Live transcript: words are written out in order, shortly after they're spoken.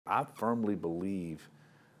I firmly believe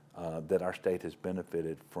that our state has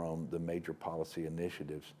benefited from the major policy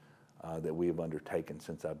initiatives that we have undertaken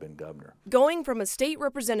since I've been governor. Going from a state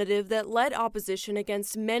representative that led opposition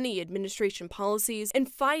against many administration policies and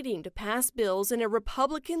fighting to pass bills in a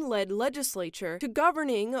Republican-led legislature to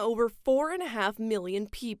governing over 4.5 million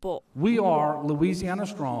people. We are Louisiana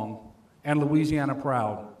strong and Louisiana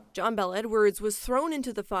proud. John Bel Edwards was thrown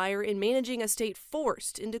into the fire in managing a state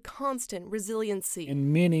forced into constant resiliency.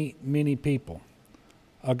 And many people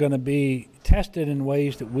are going to be tested in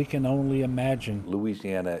ways that we can only imagine.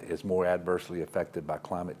 Louisiana is more adversely affected by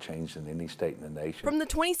climate change than any state in the nation. From the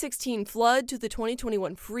 2016 flood to the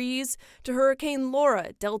 2021 freeze to Hurricane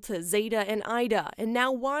Laura, Delta, Zeta, and Ida, and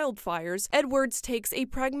now wildfires, Edwards takes a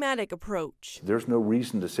pragmatic approach. There's no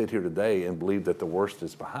reason to sit here today and believe that the worst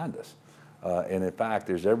is behind us. And in fact,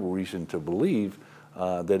 there's every reason to believe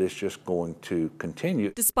that it's just going to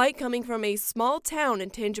continue. Despite coming from a small town in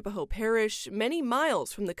Tangipahoa Parish, many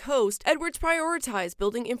miles from the coast, Edwards prioritized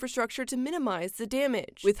building infrastructure to minimize the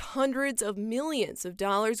damage, with hundreds of millions of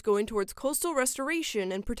dollars going towards coastal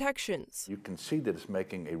restoration and protections. You can see that it's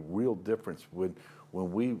making a real difference when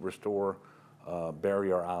we restore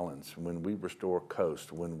barrier islands, when we restore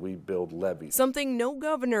coast, when we build levees. Something no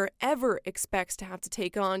governor ever expects to have to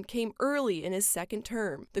take on came early in his second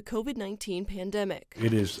term, the COVID-19 pandemic.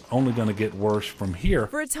 It is only going to get worse from here.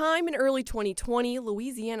 For a time in early 2020,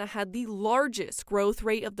 Louisiana had the largest growth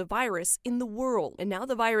rate of the virus in the world, and now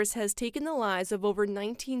the virus has taken the lives of over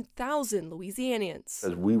 19,000 Louisianians.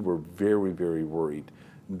 As we were very, very worried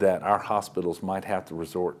that our hospitals might have to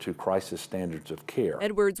resort to crisis standards of care.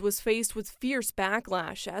 Edwards was faced with fierce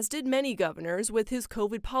backlash, as did many governors, with his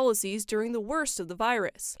COVID policies during the worst of the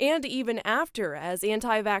virus, and even after, as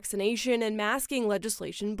anti-vaccination and masking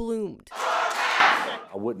legislation bloomed. I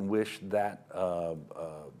wouldn't wish that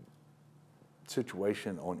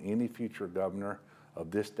situation on any future governor of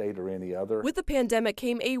this state or any other. With the pandemic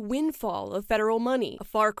came a windfall of federal money, a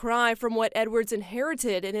far cry from what Edwards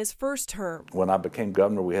inherited in his first term. When I became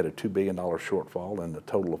governor, we had a $2 billion shortfall and a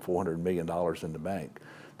total of $400 million in the bank.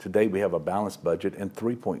 Today we have a balanced budget and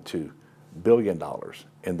 $3.2 billion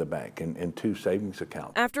in the bank in two savings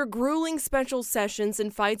accounts. After grueling special sessions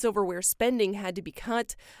and fights over where spending had to be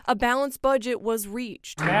cut, a balanced budget was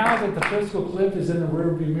reached. Now that the fiscal cliff is in the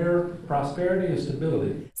rearview mirror, prosperity and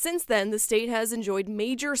stability. Since then, the state has enjoyed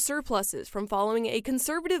major surpluses from following a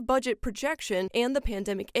conservative budget projection and the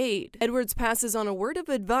pandemic aid. Edwards passes on a word of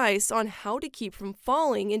advice on how to keep from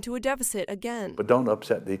falling into a deficit again. But don't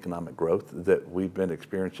upset the economic growth that we've been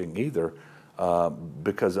experiencing either,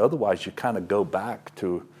 because otherwise you kind of go back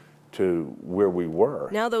to where we were.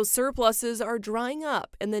 Now those surpluses are drying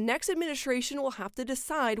up, and the next administration will have to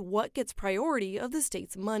decide what gets priority of the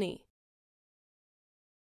state's money.